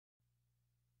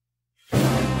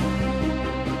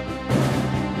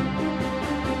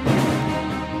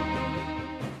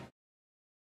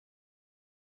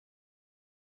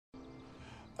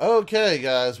Okay,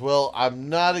 guys. Well, I'm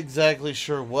not exactly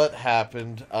sure what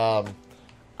happened. I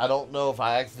don't know if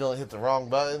I accidentally hit the wrong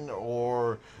button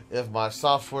or if my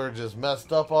software just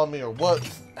messed up on me or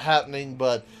what's happening,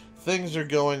 but things are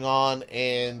going on,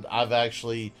 and I've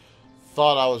actually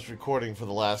thought I was recording for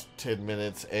the last 10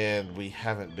 minutes, and we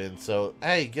haven't been. So,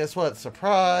 hey, guess what?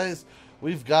 Surprise!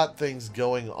 We've got things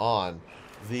going on.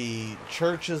 The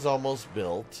church is almost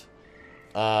built.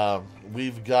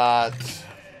 We've got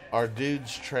our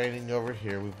dude's training over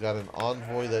here. We've got an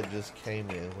envoy that just came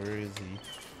in. Where is he?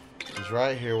 He's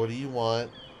right here. What do you want?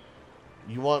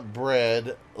 You want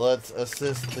bread. Let's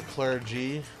assist the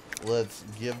clergy. Let's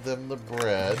give them the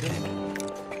bread.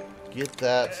 Get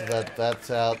that so that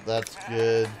that's out. That's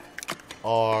good.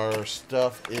 Our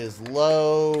stuff is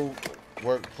low.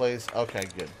 Workplace. Okay,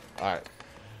 good. Alright.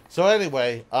 So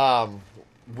anyway,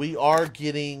 we are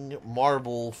getting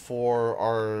marble for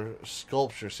our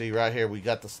sculpture. See right here, we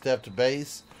got the stepped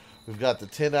base. We've got the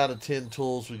 10 out of 10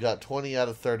 tools. We got 20 out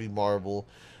of 30 marble.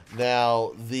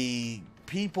 Now, the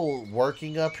people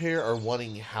working up here are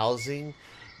wanting housing.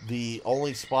 The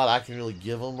only spot I can really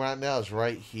give them right now is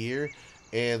right here.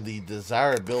 And the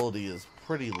desirability is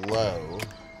pretty low.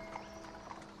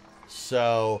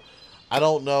 So, I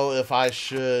don't know if I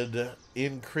should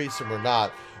increase them or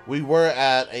not. We were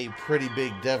at a pretty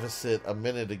big deficit a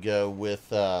minute ago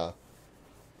with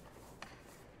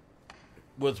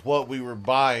what we were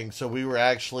buying, so we were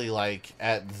actually like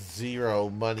at zero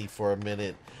money for a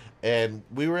minute, and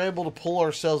we were able to pull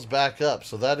ourselves back up,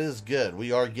 so that is good.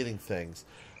 We are getting things.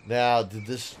 Now, I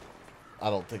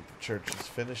don't think the church is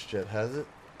finished yet, has it?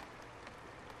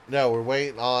 No, we're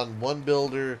waiting on one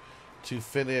builder to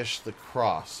finish the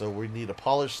cross, so we need a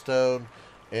polished stone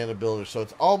and a builder, so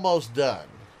it's almost done.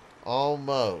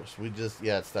 Almost.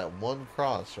 It's that one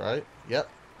cross, right? Yep.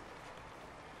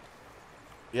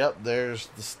 Yep, there's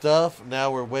the stuff.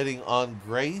 Now we're waiting on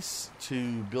Grace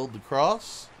to build the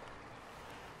cross.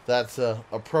 That's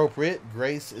appropriate.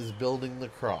 Grace is building the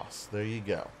cross. There you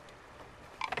go.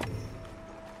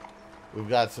 We've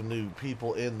got some new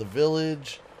people in the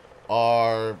village.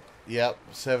 7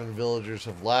 villagers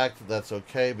have lacked. That's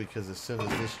okay, because as soon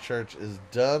as this church is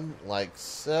done, like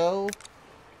so,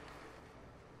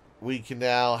 we can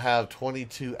now have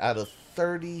 22 out of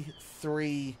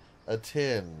 33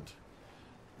 attend.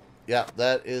 Yeah,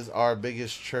 that is our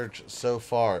biggest church so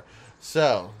far.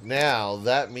 So, now,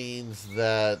 that means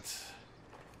that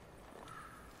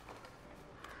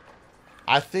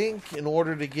I think in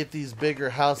order to get these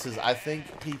bigger houses, I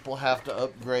think people have to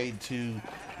upgrade to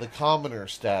the commoner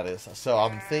status. So,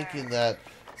 I'm thinking that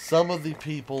some of the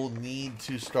people need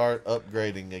to start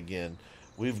upgrading again.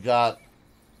 We've got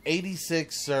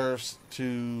 86 serfs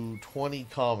to 20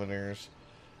 commoners,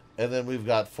 and then we've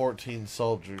got 14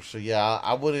 soldiers. So yeah,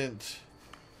 I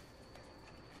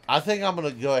think I'm gonna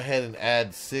go ahead and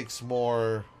add 6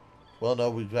 more. Well,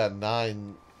 no, we've got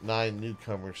nine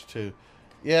newcomers too.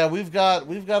 Yeah, we've got a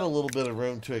little bit of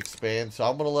room to expand, so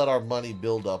I'm gonna let our money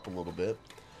build up a little bit,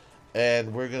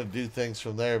 and we're gonna do things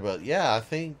from there. But yeah, I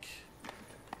think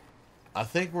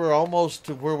we're almost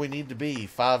to where we need to be.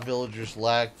 5 villagers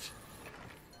lacked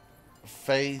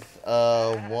faith.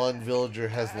 1 villager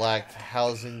has lacked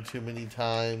housing too many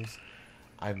times.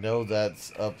 I know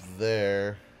that's up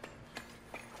there.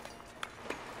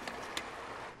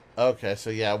 Okay, so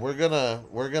yeah, we're gonna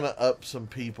up some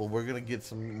people. We're gonna get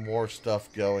some more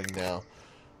stuff going now.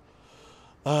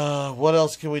 What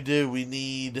else can we do?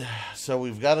 So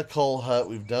we've got a coal hut.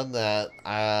 We've done that.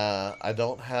 I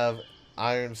don't have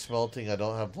iron smelting. I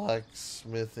don't have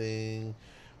blacksmithing.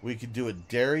 We could do a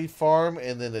dairy farm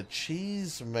and then a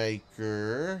cheese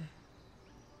maker.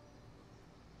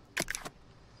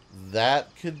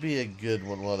 That could be a good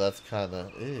one. Well, that's kind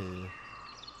of...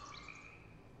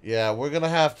 Yeah, we're going to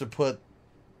have to put...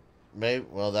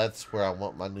 Well, that's where I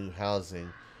want my new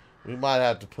housing. We might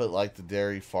have to put, like, the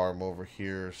dairy farm over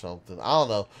here or something. I don't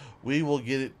know. We will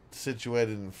get it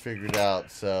situated and figured out,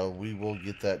 so we will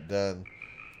get that done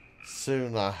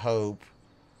soon, I hope.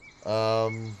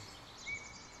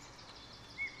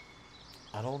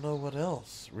 I don't know what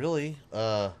else, really. We've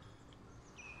got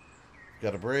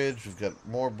a bridge. We've got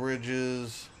more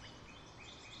bridges.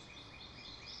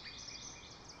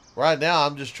 Right now,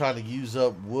 I'm just trying to use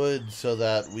up wood so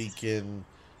that we can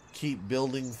keep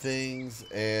building things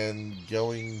and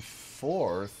going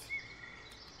forth.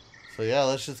 So yeah,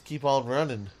 let's just keep on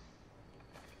running.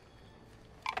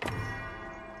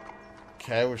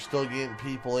 Okay, we're still getting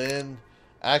people in.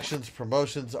 Actions,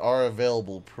 promotions are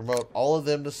available. Promote all of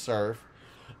them to serf.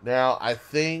 Now, I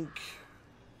think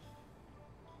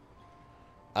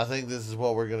this is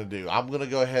what we're going to do. I'm going to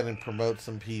go ahead and promote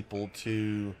some people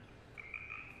to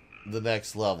the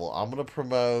next level. I'm going to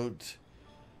promote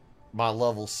my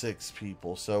level 6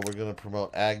 people. So we're going to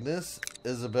promote Agnes,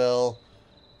 Isabel,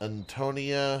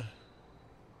 Antonia,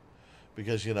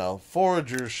 because, you know,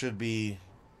 foragers should be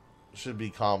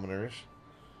commoners.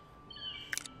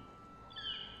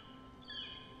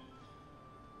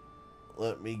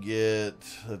 Let me get,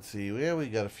 let's see, yeah, we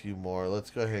got a few more.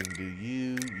 Let's go ahead and do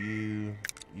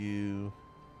you.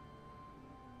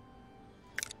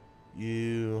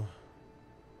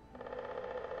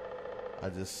 I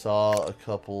just saw a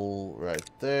couple right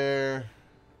there.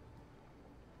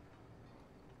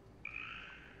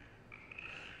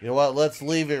 You know what? Let's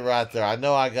leave it right there. I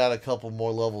know I got a couple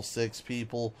more level 6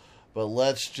 people, but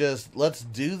let's do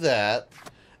that,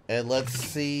 and let's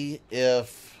see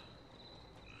if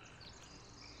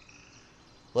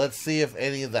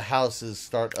any of the houses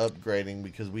start upgrading,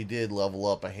 because we did level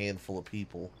up a handful of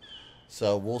people.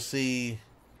 So we'll see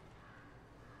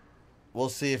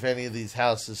if any of these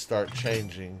houses start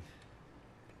changing.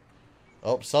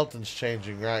 Oh, something's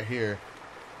changing right here.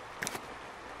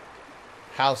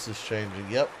 House is changing.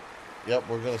 Yep,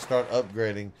 we're going to start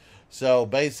upgrading. So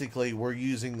basically, we're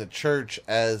using the church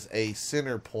as a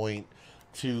center point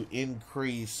to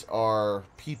increase our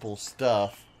people's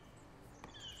stuff.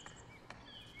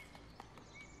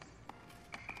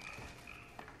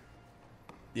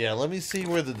 Yeah, let me see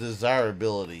where the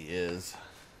desirability is.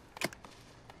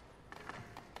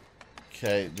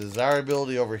 Okay,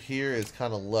 desirability over here is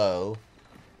kind of low.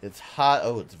 It's high.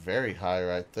 Oh, it's very high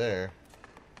right there.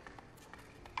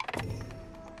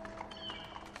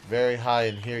 Very high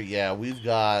in here. Yeah, we've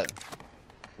got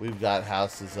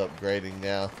houses upgrading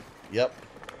now. Yep.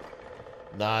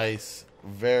 Nice.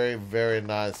 Very, very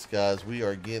nice, guys. We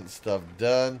are getting stuff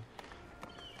done.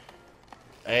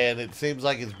 And it seems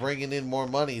like it's bringing in more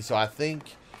money. So I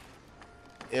think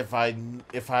if I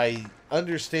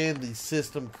understand the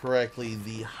system correctly,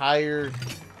 the higher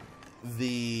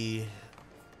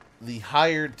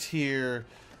tier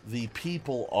the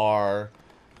people are,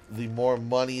 the more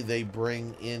money they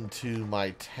bring into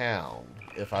my town.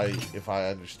 If I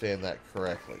understand that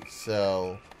correctly.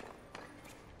 So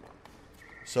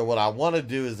what I want to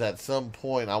do is at some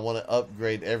point I want to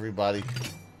upgrade everybody.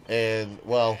 And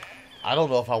well, I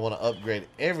don't know if I want to upgrade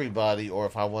everybody or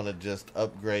if I want to just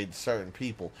upgrade certain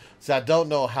people. So I don't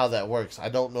know how that works. I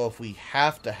don't know if we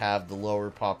have to have the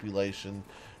lower population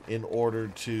in order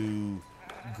to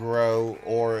grow,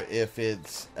 or if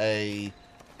it's a,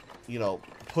 you know,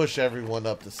 push everyone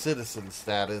up to citizen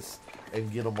status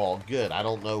and get them all good. I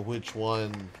don't know which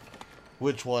one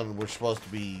we're supposed to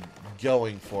be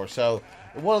going for. So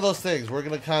one of those things, we're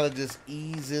going to kind of just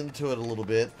ease into it a little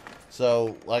bit.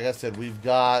 So, like I said, we've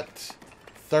got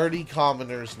 30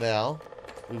 commoners now.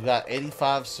 We've got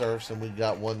 85 serfs, and we've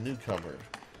got 1 newcomer.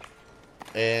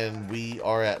 And we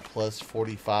are at plus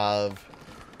 45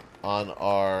 on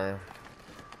our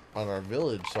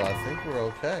village, so I think we're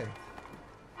okay.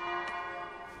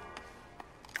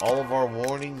 All of our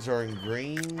warnings are in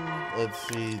green. Let's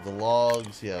see, the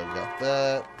logs. Yeah, we got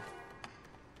that.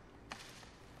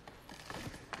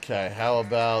 Okay, how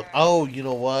about... Oh, you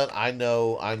know what? I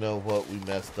know what we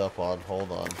messed up on.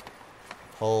 Hold on.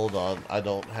 I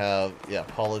don't have... Yeah,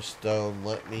 polished stone.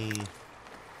 Let me...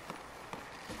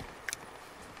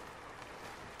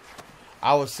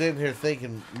 I was sitting here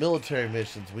thinking, military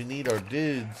missions, we need our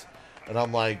dudes. And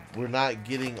I'm like, we're not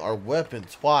getting our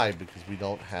weapons. Why? Because we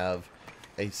don't have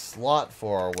a slot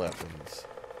for our weapons.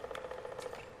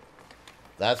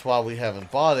 That's why we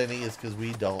haven't bought any, is because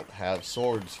we don't have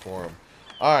swords for them.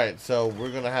 Alright, so we're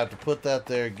going to have to put that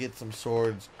there, get some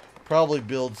swords, probably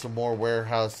build some more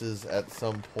warehouses at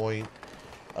some point,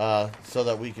 so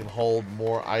that we can hold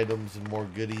more items and more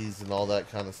goodies and all that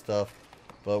kind of stuff.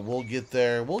 But we'll get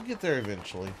there. We'll get there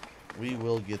eventually. We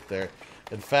will get there.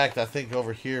 In fact, I think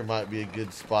over here might be a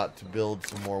good spot to build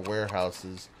some more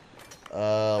warehouses.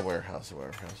 Warehouse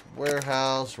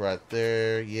right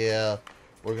there. Yeah,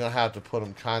 we're going to have to put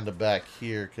them kind of back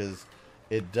here because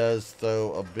it does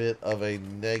throw a bit of a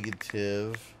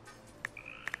negative.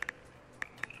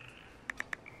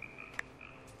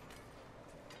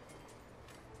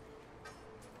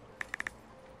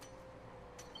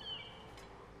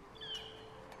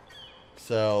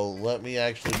 So let me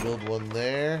actually build one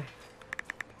there.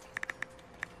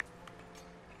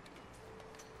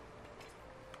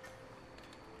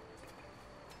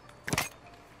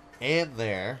 And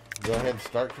there. Go ahead and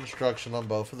start construction on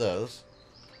both of those.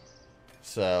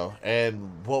 So,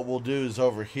 and what we'll do is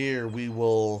over here we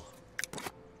will...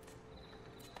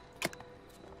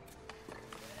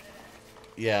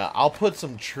 Yeah, I'll put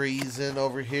some trees in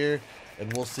over here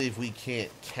and we'll see if we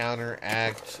can't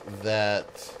counteract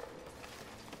that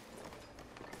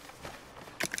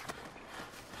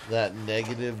that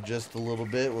negative just a little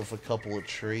bit with a couple of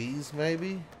trees,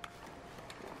 maybe.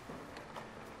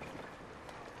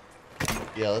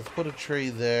 Yeah, let's put a tree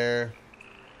there.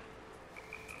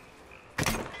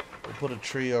 We'll put a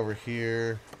tree over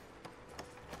here.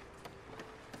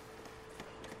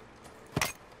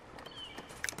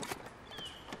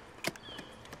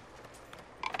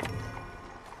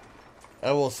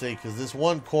 I will see, because this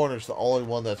one corner is the only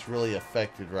one that's really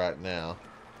affected right now.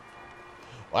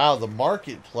 Wow, the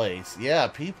marketplace. Yeah,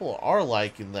 people are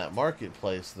liking that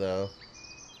marketplace, though.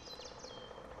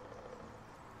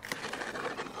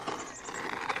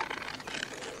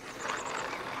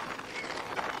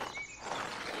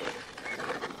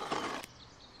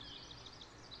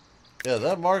 Yeah,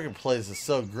 that marketplace is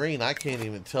so green, I can't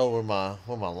even tell where my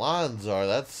lines are.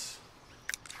 That's...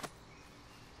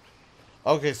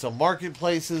 Okay, so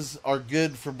marketplaces are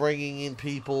good for bringing in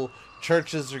people.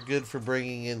 Churches are good for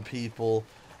bringing in people.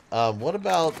 What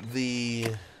about the...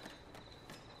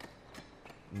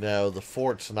 No, the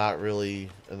fort's not really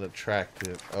an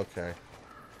attractive... Okay.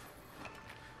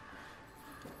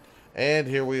 And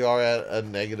here we are at a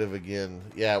negative again.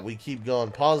 Yeah, we keep going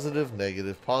positive,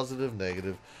 negative, positive,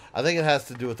 negative. I think it has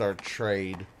to do with our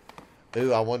trade.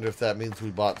 Ooh, I wonder if that means we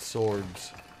bought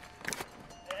swords.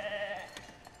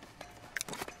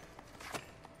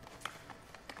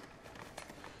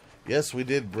 Yes, we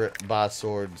did buy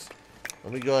swords.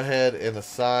 Let me go ahead and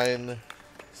assign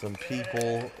some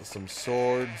people some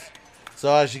swords.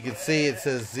 So as you can see, it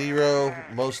says 0,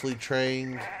 mostly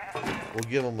trained. We'll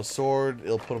give them a sword.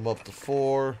 It'll put them up to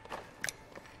 4.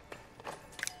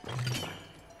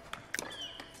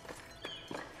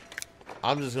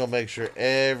 I'm just going to make sure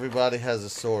everybody has a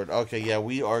sword. Okay, yeah,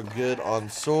 we are good on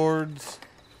swords.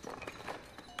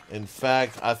 In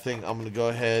fact, I think I'm going to go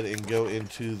ahead and go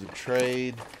into the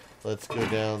trade. Let's go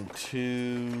down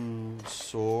to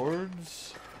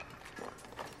swords.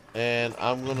 And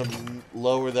I'm going to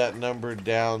lower that number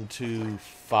down to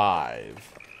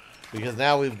 5. Because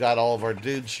now we've got all of our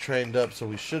dudes trained up, so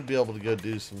we should be able to go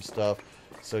do some stuff.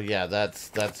 So yeah,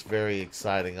 that's very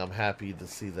exciting. I'm happy to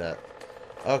see that.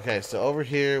 Okay, so over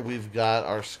here we've got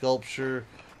our sculpture.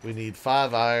 We need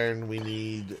 5 iron. We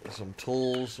need some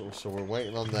tools, so we're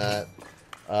waiting on that.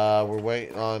 We're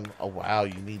waiting on... Oh, wow,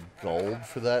 you need gold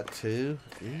for that too?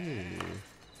 Ew.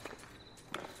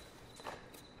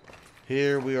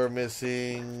 Here we are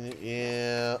missing...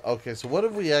 Yeah. Okay, so what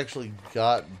have we actually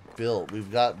got built?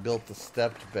 We've got built the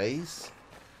stepped base.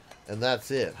 And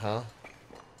that's it, huh?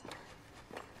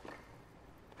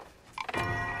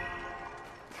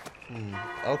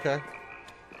 Okay.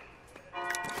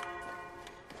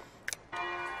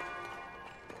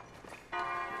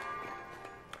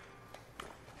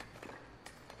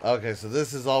 Okay, so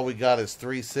this is all we got is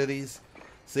 3 cities.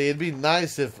 See, it'd be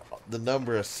nice if the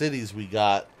number of cities we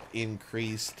got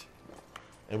increased.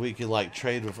 And we could, like,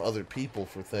 trade with other people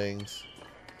for things.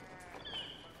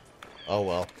 Oh,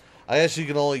 well. I guess you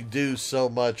can only do so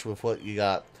much with what you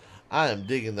got. I am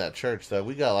digging that church, though.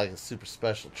 We got, like, a super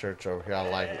special church over here. I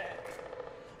like it.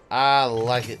 I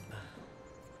like it.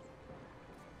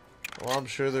 Well, I'm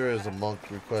sure there is a monk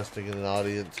requesting an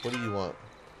audience. What do you want?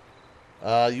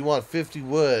 You want 50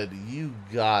 wood. You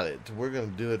got it. We're going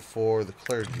to do it for the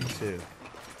clergy, too.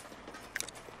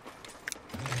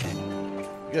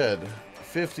 Good.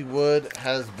 50 wood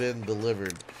has been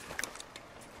delivered.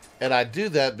 And I do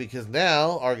that because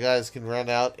now our guys can run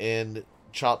out and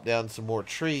chop down some more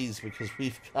trees because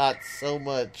we've got so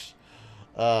much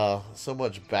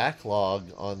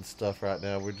backlog on stuff right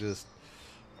now. We're just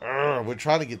we're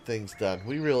trying to get things done.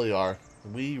 We really are.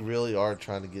 We really are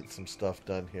trying to get some stuff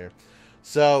done here.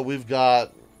 So we've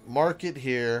got market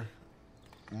here,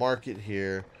 market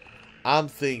here. I'm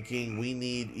thinking we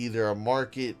need either a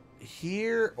market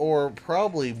here or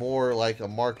probably more like a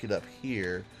market up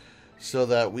here so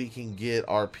that we can get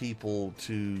our people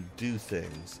to do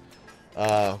things.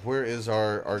 Where is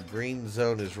our green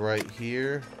zone is right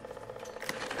here.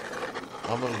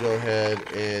 I'm going to go ahead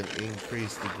and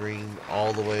increase the green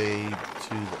all the way to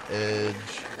the edge.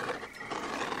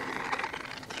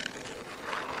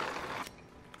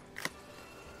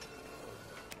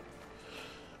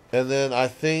 And then I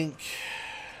think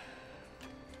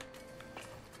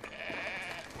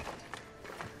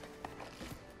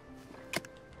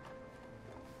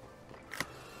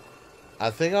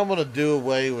I'm going to do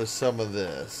away with some of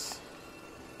this.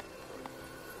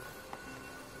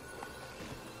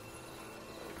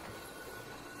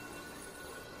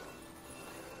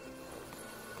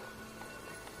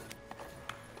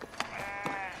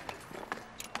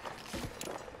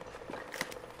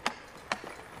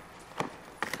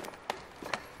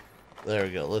 There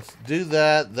we go. Let's do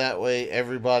that. That way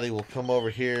everybody will come over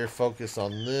here, focus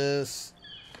on this.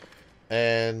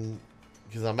 And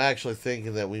because I'm actually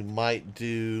thinking that we might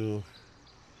do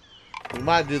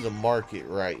the market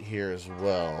right here as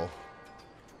well.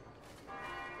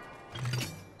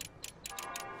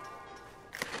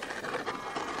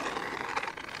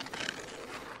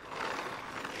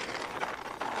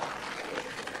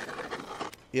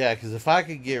 Yeah, because if I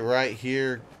could get right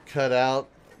here cut out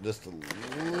just a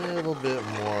little bit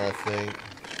more, I think,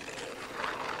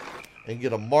 and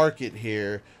get a market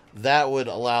here, that would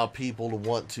allow people to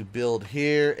want to build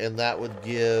here, and that would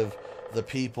give the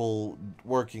people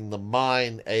working the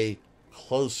mine a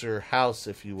closer house,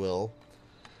 if you will.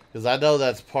 Because I know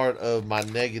that's part of my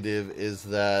negative, is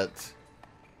that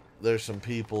there's some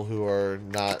people who are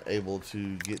not able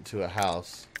to get to a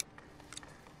house.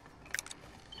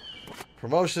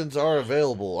 Promotions are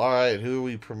available. Alright, who are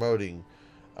we promoting?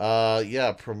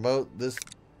 Yeah, promote this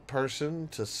person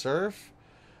to surf.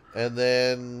 And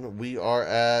then we are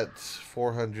at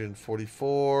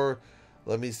 444.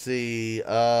 Let me see.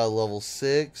 Level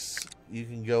 6. You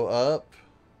can go up.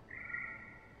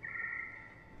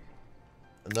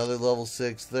 Another level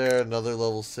 6 there. Another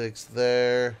level 6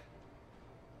 there.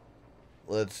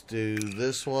 Let's do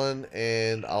this one.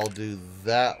 And I'll do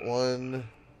that one.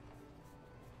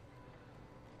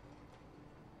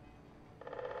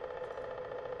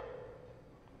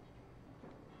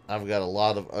 I've got a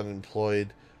lot of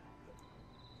unemployed.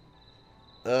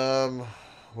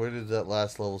 Where did that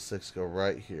last level 6 go?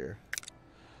 Right here.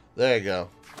 There you go.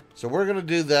 So we're going to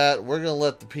do that. We're going to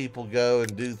let the people go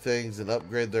and do things and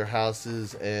upgrade their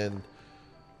houses. And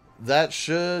that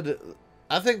should,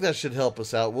 I think that should help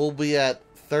us out. We'll be at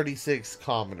 36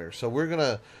 commoners. So we're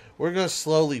going to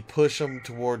slowly push them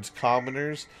towards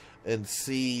commoners and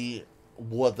see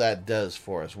what that does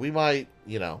for us. We might,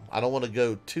 you know, I don't want to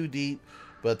go too deep,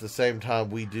 but at the same time,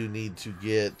 we do need to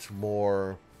get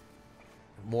more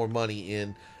money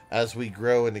in as we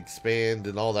grow and expand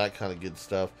and all that kind of good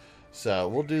stuff. So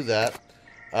we'll do that.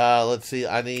 Let's see.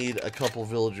 I need a couple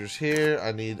villagers here.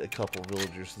 I need a couple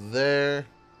villagers there.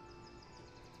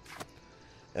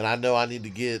 And I know I need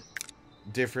to get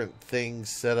different things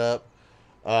set up.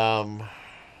 You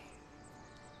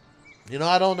know,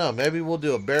 I don't know. Maybe we'll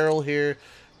do a barrel here.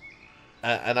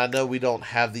 And I know we don't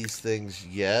have these things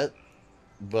yet,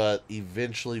 but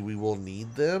eventually we will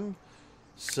need them.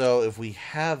 So if we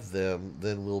have them,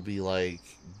 then we'll be like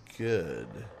good.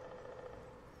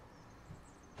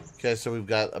 Okay, so we've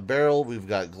got a barrel, we've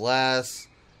got glass.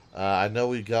 I know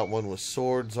we've got one with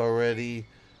swords already.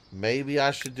 Maybe I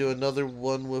should do another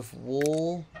one with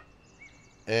wool.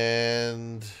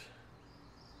 And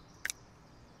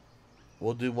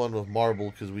we'll do one with marble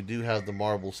because we do have the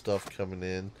marble stuff coming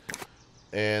in.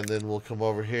 And then we'll come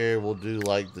over here. We'll do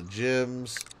like the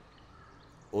gems.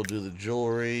 We'll do the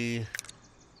jewelry.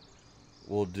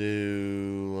 We'll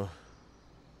do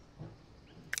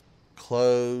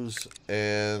clothes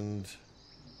and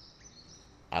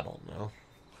I don't know.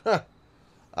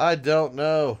 I don't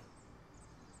know.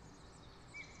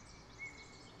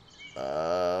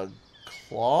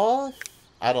 Cloth?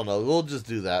 I don't know. We'll just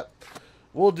do that.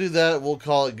 We'll do that. We'll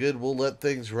call it good. We'll let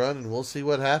things run and we'll see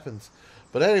what happens.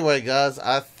 But anyway, guys,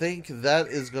 I think that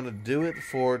is going to do it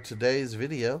for today's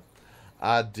video.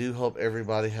 I do hope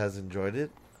everybody has enjoyed it.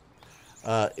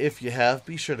 If you have,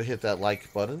 be sure to hit that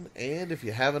like button. And if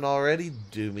you haven't already,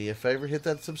 do me a favor, hit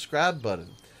that subscribe button.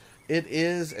 It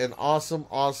is an awesome,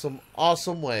 awesome,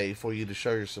 awesome way for you to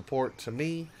show your support to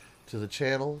me, to the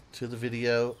channel, to the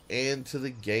video, and to the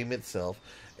game itself.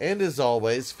 And as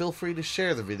always, feel free to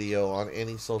share the video on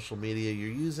any social media you're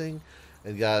using.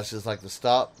 And guys, just like to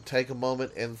stop, take a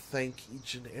moment, and thank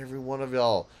each and every one of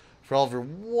y'all for all of your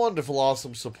wonderful,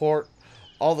 awesome support.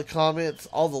 All the comments,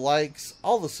 all the likes,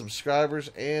 all the subscribers,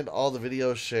 and all the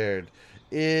videos shared.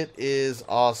 It is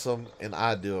awesome, and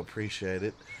I do appreciate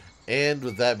it. And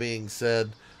with that being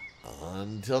said,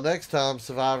 until next time,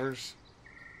 survivors,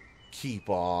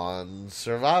 keep on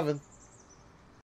surviving.